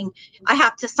Hope meeting. I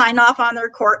have to sign off on their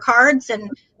court cards,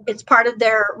 and it's part of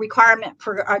their requirement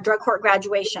for drug court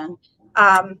graduation.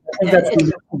 I think that's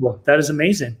unbelievable. That is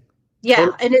amazing. Yeah,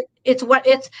 and it's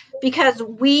because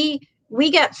we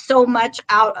get so much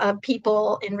out of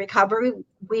people in recovery.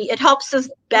 It helps us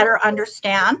better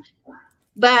understand,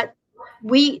 but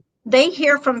they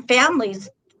hear from families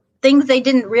things they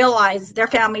didn't realize their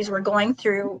families were going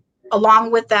through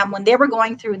along with them when they were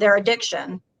going through their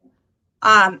addiction.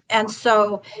 And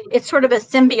so it's sort of a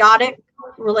symbiotic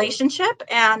relationship,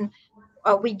 and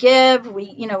we give,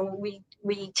 we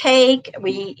take,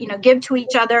 we give to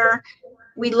each other.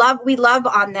 We love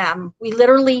on them. We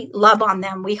literally love on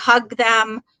them. We hug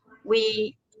them.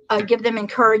 We give them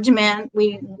encouragement.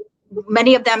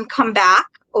 Many of them come back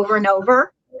over and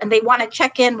over, and they want to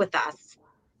check in with us.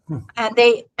 And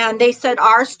they said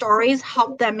our stories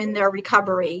help them in their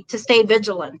recovery to stay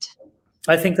vigilant.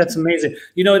 I think that's amazing.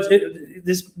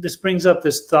 This brings up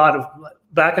this thought of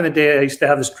back in the day. I used to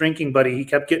have this drinking buddy. He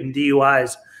kept getting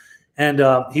DUIs, and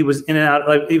he was in and out,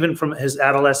 like even from his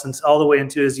adolescence all the way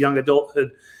into his young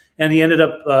adulthood. And he ended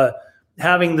up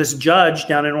having this judge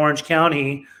down in Orange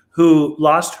County who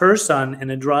lost her son in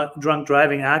a drunk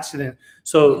driving accident.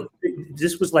 So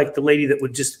this was like the lady that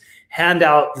would just hand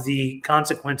out the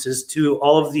consequences to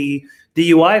all of the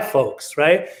DUI folks,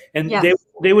 right? And yes.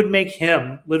 They would make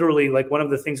him literally, like, one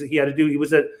of the things that he had to do. He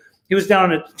was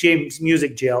down at James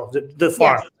Music Jail, the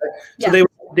farm. Yes. Right? So yes.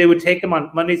 They would take him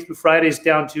on Monday through Fridays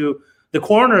down to the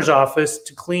coroner's office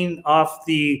to clean off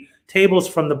the tables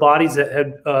from the bodies that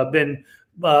had been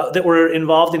that were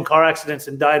involved in car accidents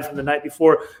and died from the night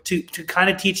before, to kind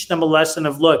of teach them a lesson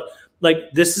of, look,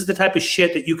 like, this is the type of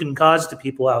shit that you can cause to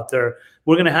people out there.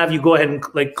 We're going to have you go ahead and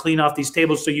like clean off these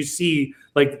tables so you see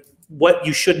like what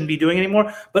you shouldn't be doing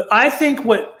anymore. But I think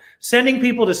what sending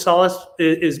people to Solace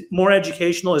is more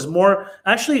educational, is more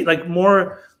actually like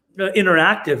more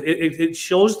interactive. It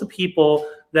shows the people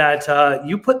that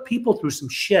you put people through some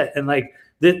shit, and like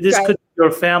this right. could be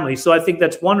your family. So I think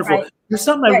that's wonderful. Right. There's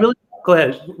something right. I really, go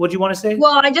ahead. What do you want to say?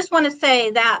 Well, I just want to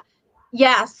say that,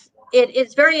 yes,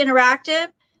 it's very interactive,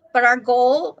 but our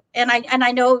goal, and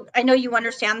I know you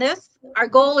understand this, our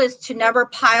goal is to never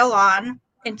pile on,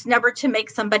 and to never to make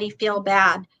somebody feel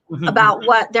bad mm-hmm. about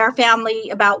what their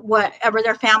family, about whatever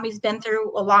their family's been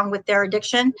through along with their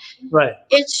addiction. Right.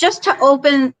 It's just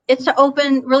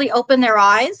really open their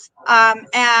eyes.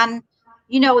 And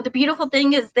the beautiful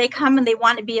thing is they come and they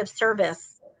want to be of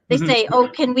service. They mm-hmm. say, oh,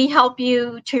 can we help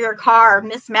you to your car,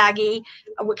 Miss Maggie?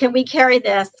 Can we carry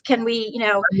this? Can we,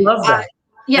 I love that.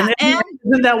 Yeah, and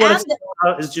isn't that what it's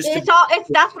about?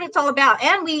 That's what it's all about.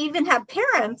 And we even have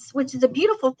parents, which is a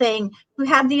beautiful thing, who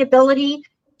have the ability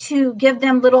to give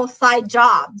them little side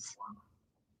jobs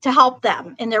to help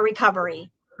them in their recovery,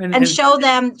 and show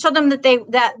them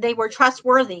that they were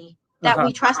trustworthy, that uh-huh.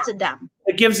 we trusted them.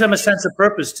 It gives them a sense of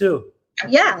purpose too.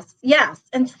 Yes,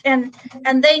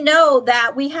 and they know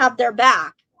that we have their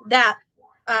back. That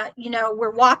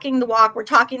we're walking the walk, we're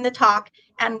talking the talk,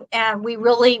 and we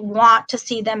really want to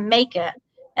see them make it.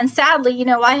 And sadly,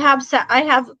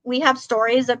 we have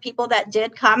stories of people that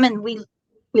did come and we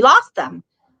lost them.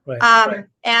 Right. Right.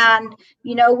 And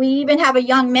we even have a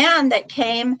young man that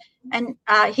came, and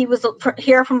he was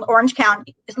here from Orange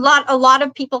County. A lot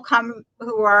of people come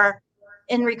who are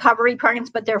in recovery programs,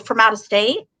 but they're from out of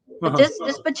state. But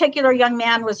this particular young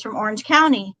man was from Orange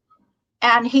County,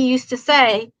 and he used to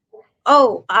say,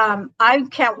 "Oh, I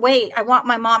can't wait. I want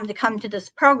my mom to come to this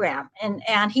program."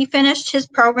 And he finished his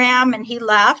program and he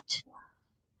left,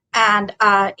 and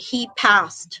he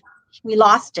passed. We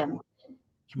lost him,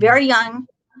 very young.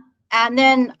 And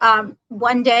then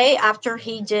one day after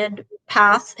he did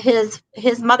pass,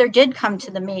 his mother did come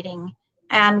to the meeting,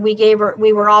 and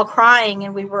we were all crying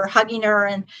and we were hugging her,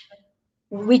 and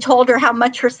we told her how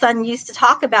much her son used to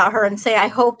talk about her and say, "I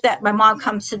hope that my mom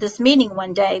comes to this meeting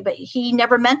one day." But he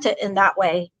never meant it in that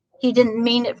way. He didn't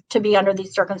mean it to be under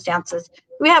these circumstances.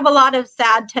 We have a lot of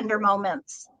sad, tender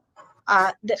moments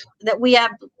that we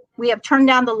have turned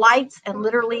down the lights and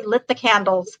literally lit the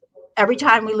candles every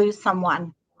time we lose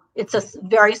someone. It's a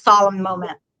very solemn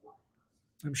moment.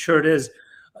 I'm sure it is.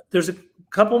 There's a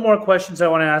couple more questions I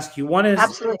want to ask you. One is,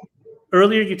 absolutely.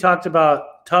 Earlier you talked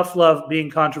about tough love being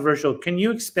controversial. Can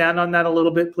you expand on that a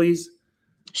little bit, please?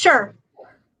 Sure.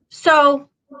 So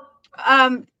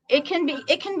it can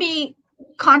be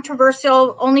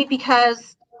controversial only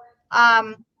because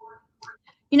I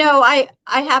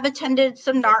have attended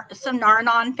some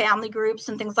Nar-Anon family groups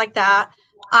and things like that,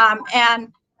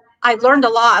 and I've learned a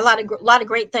lot of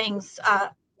great things.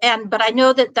 But I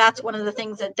know that that's one of the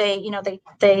things that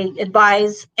they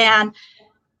advise, and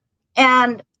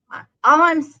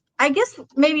I guess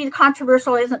maybe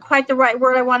controversial isn't quite the right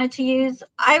word I wanted to use.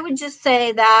 I would just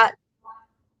say that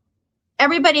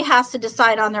everybody has to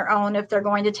decide on their own if they're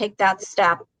going to take that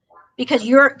step, because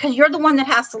you're the one that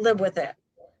has to live with it.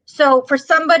 So for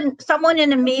someone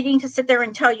in a meeting to sit there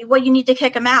and tell you, well, you need to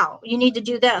kick them out, you need to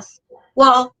do this.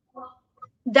 Well,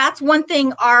 that's one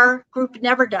thing our group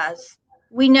never does.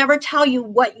 We never tell you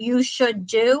what you should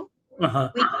do.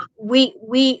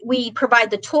 We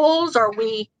provide the tools, or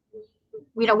we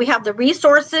have the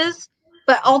resources,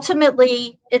 but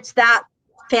ultimately it's that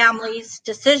family's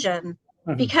decision,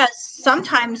 because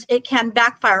sometimes it can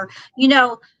backfire.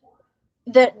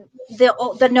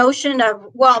 The notion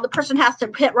of, well, the person has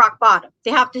to hit rock bottom.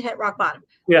 They have to hit rock bottom.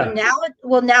 Yeah.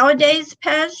 Nowadays,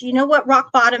 Pej, you know what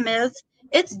rock bottom is?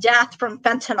 It's death from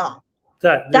fentanyl.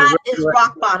 That is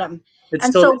rock bottom.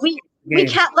 And so we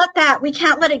can't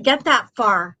let it get that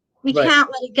far. We can't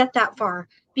let it get that far,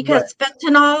 because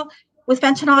with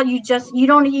fentanyl, you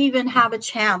don't even have a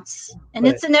chance, and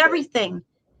it's in everything.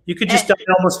 You could just die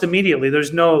almost immediately.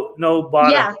 There's no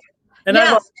bottom. Yeah. And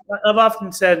I've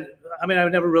often said, I mean,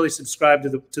 I've never really subscribed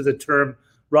to the term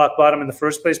rock bottom in the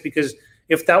first place, because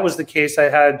if that was the case, I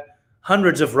had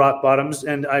hundreds of rock bottoms,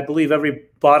 and I believe every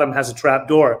bottom has a trap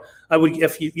door.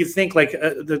 If you think like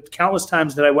the countless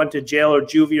times that I went to jail or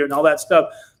juvie and all that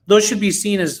stuff, those should be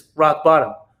seen as rock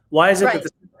bottom. Why is it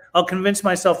that I'll convince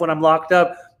myself when I'm locked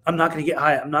up, I'm not going to get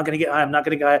high. I'm not going to get high. I'm not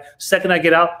going to get high. Second I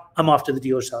get out, I'm off to the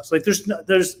dealer's house. Like there's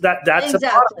that's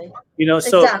exactly. A bottom,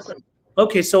 so exactly.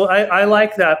 Okay, so I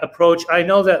like that approach. I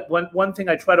know that one thing,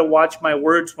 I try to watch my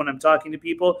words when I'm talking to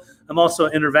people. I'm also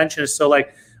an interventionist, so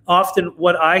like often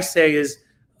what I say is,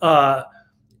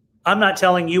 I'm not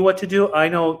telling you what to do. I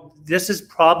know this is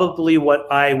probably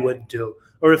what I would do,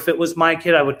 or if it was my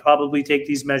kid, I would probably take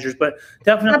these measures. But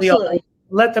definitely, I'll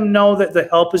let them know that the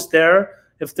help is there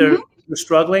if they're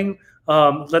struggling.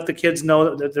 Let the kids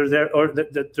know that they're there, or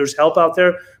that there's help out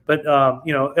there. But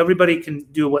everybody can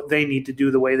do what they need to do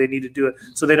the way they need to do it,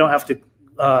 so they don't have to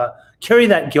carry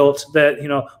that guilt that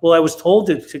well, I was told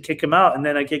to kick him out, and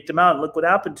then I kicked him out, and look what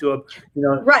happened to him.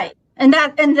 Right, and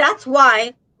that's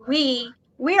why we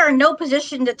are in no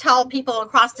position to tell people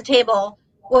across the table,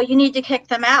 well, you need to kick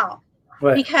them out,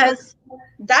 because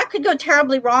that could go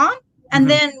terribly wrong, and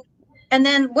then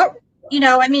what?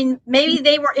 Maybe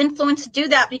they were influenced to do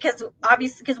that because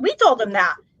we told them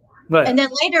that. Right. And then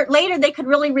later they could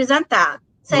really resent that.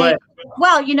 Say,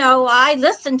 well, I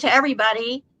listened to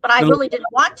everybody, but I really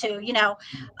didn't want to,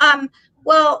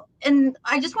 Well, and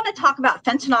I just want to talk about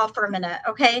fentanyl for a minute,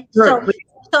 okay? Sure,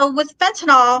 so with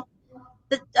fentanyl,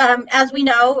 as we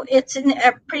know, it's in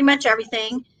pretty much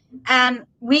everything. And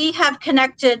we have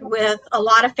connected with a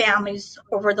lot of families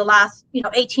over the last,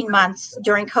 18 months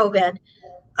during COVID.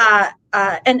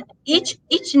 And each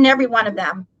and every one of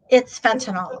them, it's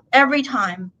fentanyl every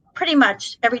time, pretty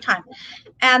much every time.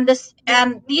 And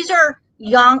these are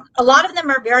young. A lot of them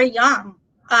are very young.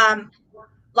 A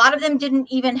lot of them didn't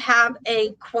even have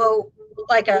a quote,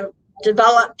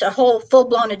 developed a whole full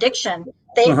blown addiction.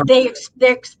 They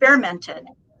experimented.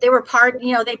 They were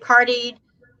they partied,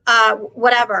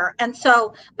 whatever. And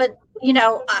so, but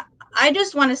I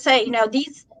just want to say,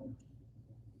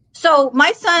 So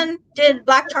my son did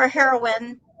black tar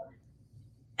heroin,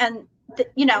 and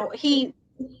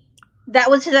that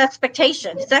was his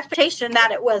expectation. His expectation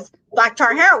that it was black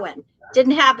tar heroin.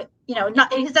 Didn't have,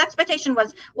 not his expectation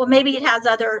was, well, maybe it has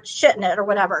other shit in it or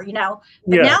whatever, But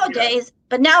Yeah. nowadays,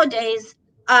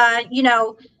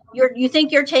 you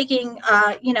think you're taking,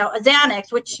 a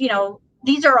Xanax, which,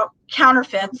 these are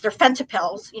counterfeits. They're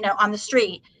fentanyls, on the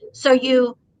street. So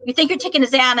you think you're taking a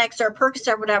Xanax or a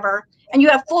Percocet or whatever, and you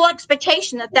have full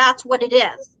expectation that that's what it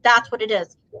is. That's what it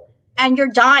is. And you're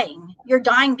dying. You're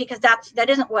dying because that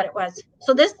isn't what it was.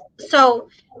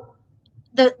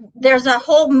 There's a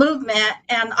whole movement,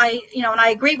 and I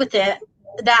agree with it,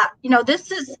 that these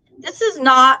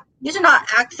are not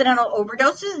accidental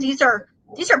overdoses. These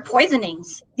are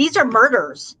poisonings. These are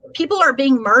murders. People are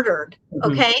being murdered,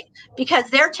 okay? Because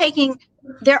they're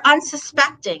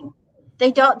unsuspecting.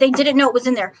 They didn't know it was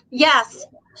in there. Yes,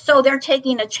 so they're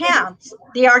taking a chance.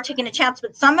 They are taking a chance,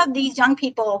 but some of these young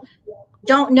people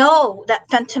don't know that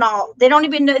fentanyl. They don't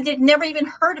even know. They've never even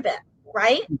heard of it.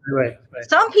 Right.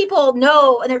 Some people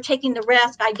know and they're taking the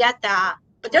risk. I get that.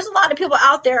 But there's a lot of people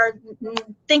out there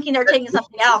thinking they're taking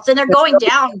something else, and they're going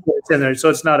down. It's in there, so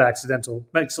it's not accidental.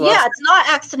 It's not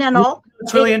accidental.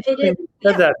 It's really interesting you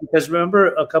said that, because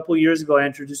remember a couple of years ago, I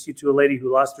introduced you to a lady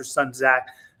who lost her son, Zach,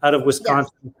 out of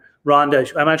Wisconsin. Yes.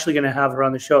 Rhonda. I'm actually going to have her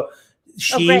on the show.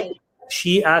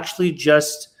 She actually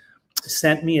just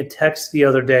sent me a text the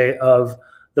other day of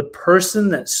the person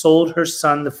that sold her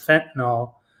son the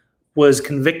fentanyl was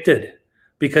convicted,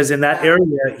 because in that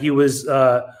area he was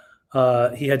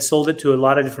he had sold it to a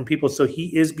lot of different people. So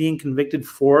he is being convicted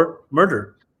for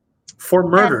murder.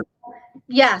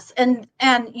 Yes. And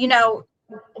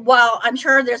while I'm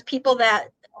sure there's people that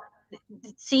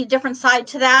see a different side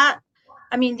to that,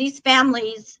 I mean, these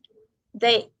families,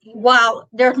 while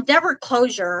there's never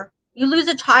closure, you lose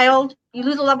a child, you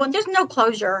lose a loved one, there's no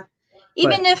closure.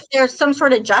 Even if there's some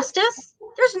sort of justice,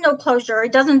 there's no closure.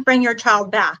 It doesn't bring your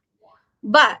child back.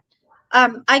 But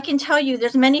I can tell you,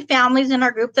 there's many families in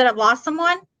our group that have lost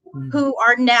someone who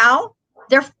are now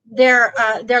their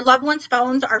loved ones'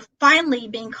 phones are finally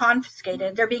being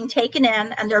confiscated. They're being taken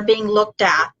in and they're being looked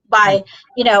at by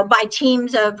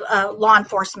teams of law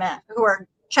enforcement who are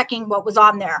checking what was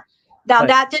on there. Now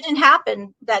that didn't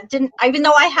happen. Even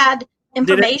though I had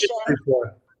information,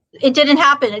 it didn't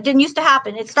happen. It didn't used to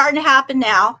happen. It's starting to happen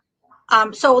now.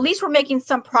 So at least we're making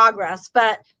some progress,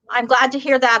 but I'm glad to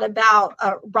hear that about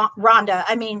Rhonda.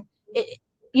 I mean,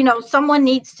 someone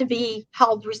needs to be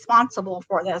held responsible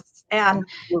for this, and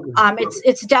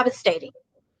it's devastating.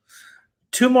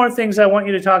 Two more things I want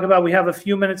you to talk about. We have a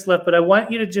few minutes left, but I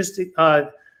want you to just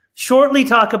shortly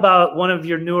talk about one of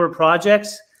your newer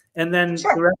projects, and then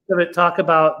the rest of it talk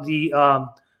about the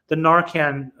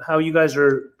Narcan, how you guys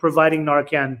are providing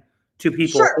Narcan to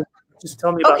people. Sure. Just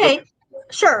tell me about it.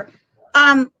 Sure.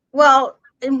 Well,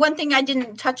 and one thing I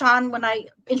didn't touch on when I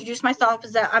introduced myself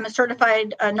is that I'm a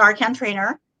certified Narcan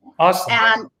trainer.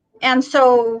 Awesome. And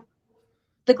so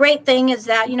the great thing is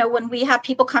that, when we have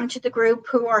people come to the group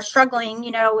who are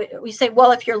struggling, we say,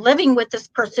 well, if you're living with this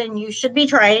person, you should be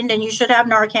trained and you should have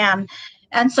Narcan.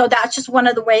 And so that's just one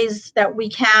of the ways that we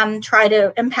can try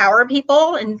to empower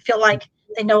people and feel like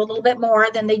they know a little bit more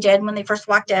than they did when they first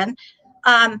walked in.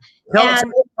 Tell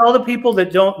the people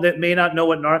that may not know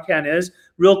what Narcan is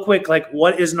real quick. Like,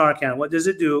 what is Narcan? What does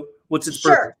it do? What's its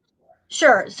purpose?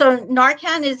 Sure. So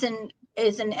Narcan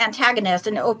is an antagonist,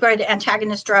 an opioid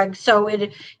antagonist drug. So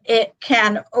it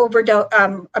can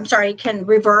can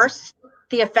reverse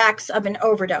the effects of an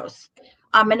overdose.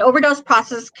 An overdose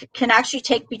process can actually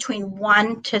take between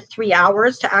 1 to 3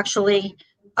 hours to actually,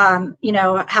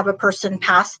 have a person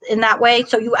pass in that way.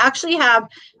 So you actually have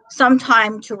some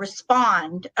time to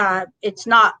respond. It's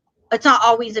not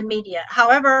always immediate.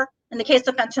 However, in the case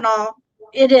of fentanyl,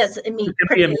 it is immediate.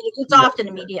 It's often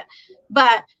immediate.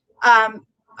 But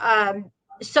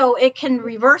so it can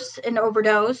reverse an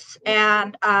overdose,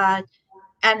 and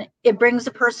it brings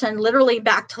a person literally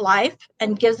back to life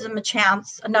and gives them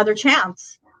another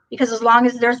chance. Because as long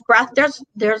as there's breath,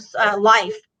 there's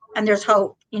life and there's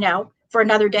hope, for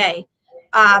another day.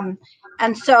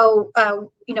 And so,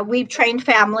 we've trained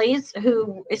families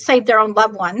who saved their own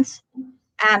loved ones.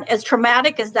 And as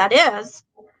traumatic as that is,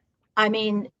 I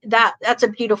mean, that's a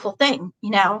beautiful thing,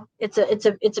 it's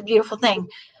a beautiful thing.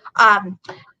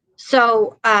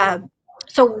 So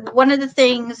one of the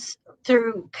things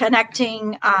through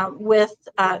connecting with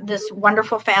this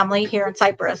wonderful family here in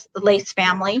Cypress, the Lace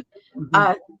family,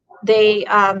 they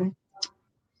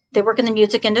work in the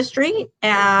music industry,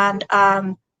 and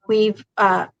we've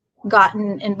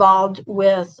gotten involved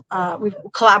with we've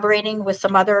collaborating with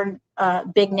some other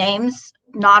big names,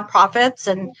 nonprofits,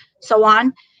 and so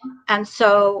on. And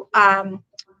so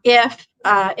if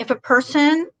a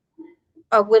person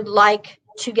would like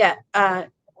to get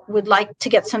some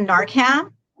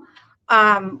Narcan,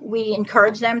 we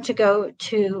encourage them to go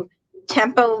to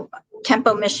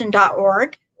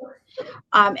tempomission.org,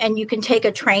 and you can take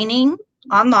a training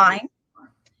online.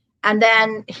 And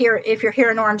then if you're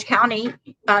here in Orange County,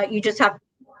 you just have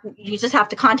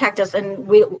to contact us, and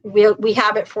we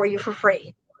have it for you for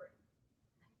free.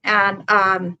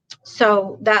 And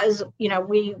so that is,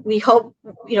 we hope,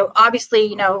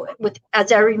 obviously,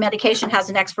 as every medication has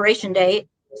an expiration date,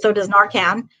 so does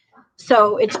Narcan.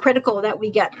 So it's critical that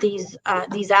we get these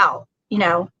out,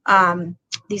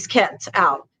 these kits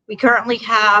out. We currently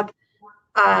have,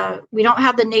 we don't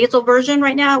have the nasal version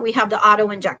right now. We have the auto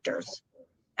injectors.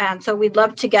 And so we'd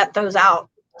love to get those out.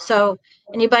 So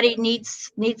anybody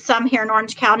needs some here in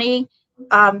Orange County,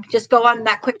 just go on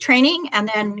that quick training, and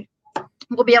then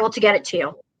we'll be able to get it to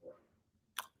you.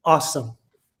 Awesome.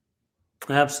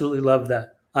 I absolutely love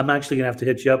that. I'm actually going to have to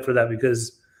hit you up for that,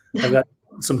 because I've got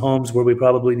some homes where we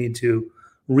probably need to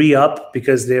re-up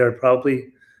because they are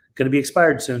probably going to be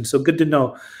expired soon. So good to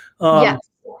know. Yes.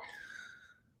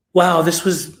 Wow, this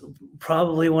was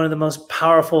probably one of the most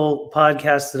powerful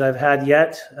podcasts that I've had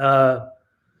yet.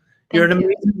 You're an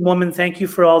amazing woman. Thank you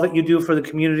for all that you do for the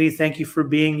community. Thank you for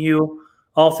being you.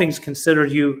 All things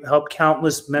considered, you help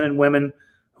countless men and women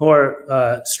who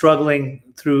are struggling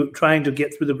through trying to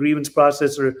get through the grievance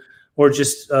process, or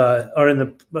just are in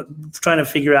the trying to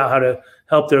figure out how to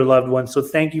help their loved ones. So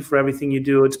thank you for everything you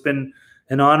do. It's been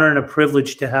an honor and a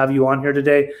privilege to have you on here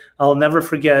today. I'll never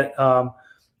forget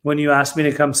when you asked me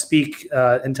to come speak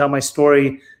and tell my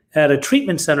story at a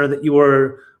treatment center that you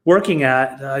were working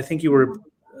at. I think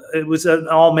it was an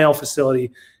all-male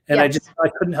facility. And yes. I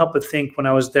couldn't help but think when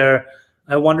I was there,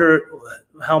 I wonder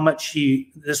how much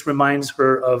this reminds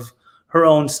her of her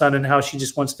own son, and how she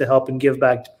just wants to help and give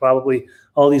back to probably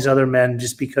all these other men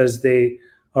just because they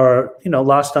are,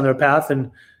 lost on their path,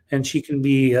 and she can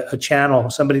be a channel,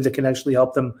 somebody that can actually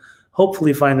help them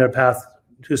hopefully find their path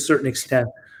to a certain extent.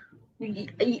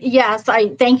 Yes,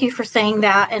 I thank you for saying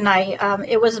that. And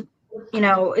it was,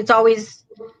 it's always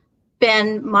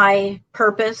been my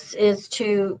purpose is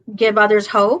to give others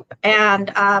hope.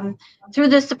 And through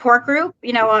this support group,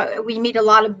 we meet a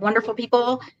lot of wonderful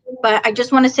people. But I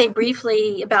just want to say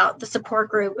briefly about the support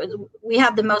group. We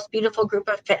have the most beautiful group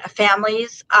of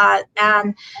families,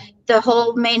 and the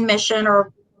whole main mission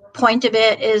or point of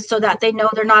it is so that they know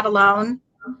they're not alone.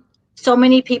 So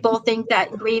many people think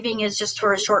that grieving is just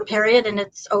for a short period and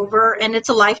it's over, and it's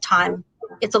a lifetime.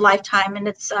 It's a lifetime, and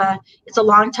it's a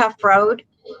long, tough road.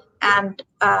 And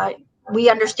we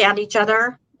understand each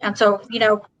other. And so,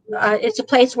 it's a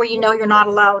place where you're not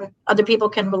alone. Other people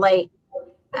can relate.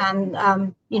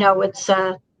 And,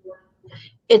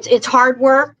 it's hard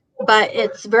work, but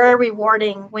it's very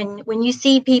rewarding when you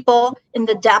see people in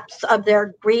the depths of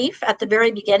their grief at the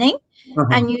very beginning,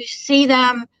 and you see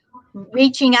them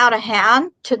reaching out a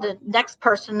hand to the next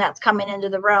person that's coming into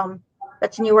the room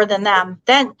that's newer than them.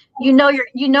 Then,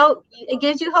 it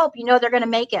gives you hope. They're going to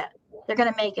make it. They're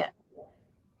going to make it.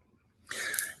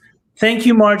 Thank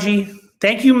you, Margie.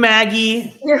 Thank you,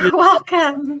 Maggie. You're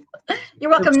welcome. You're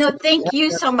welcome. No, thank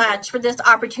you so much for this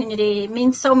opportunity. It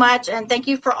means so much. And thank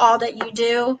you for all that you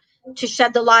do to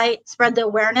shed the light, spread the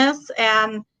awareness,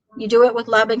 and you do it with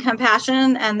love and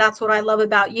compassion. And that's what I love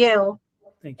about you,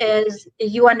 is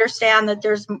you understand that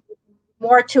there's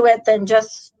more to it than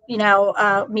just,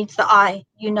 meets the eye,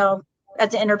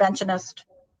 as an interventionist.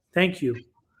 Thank you.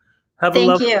 Have a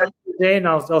lovely day, and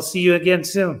I'll see you again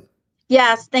soon.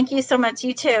 Yes, thank you so much.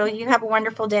 You too. You have a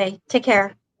wonderful day. Take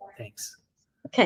care. Thanks.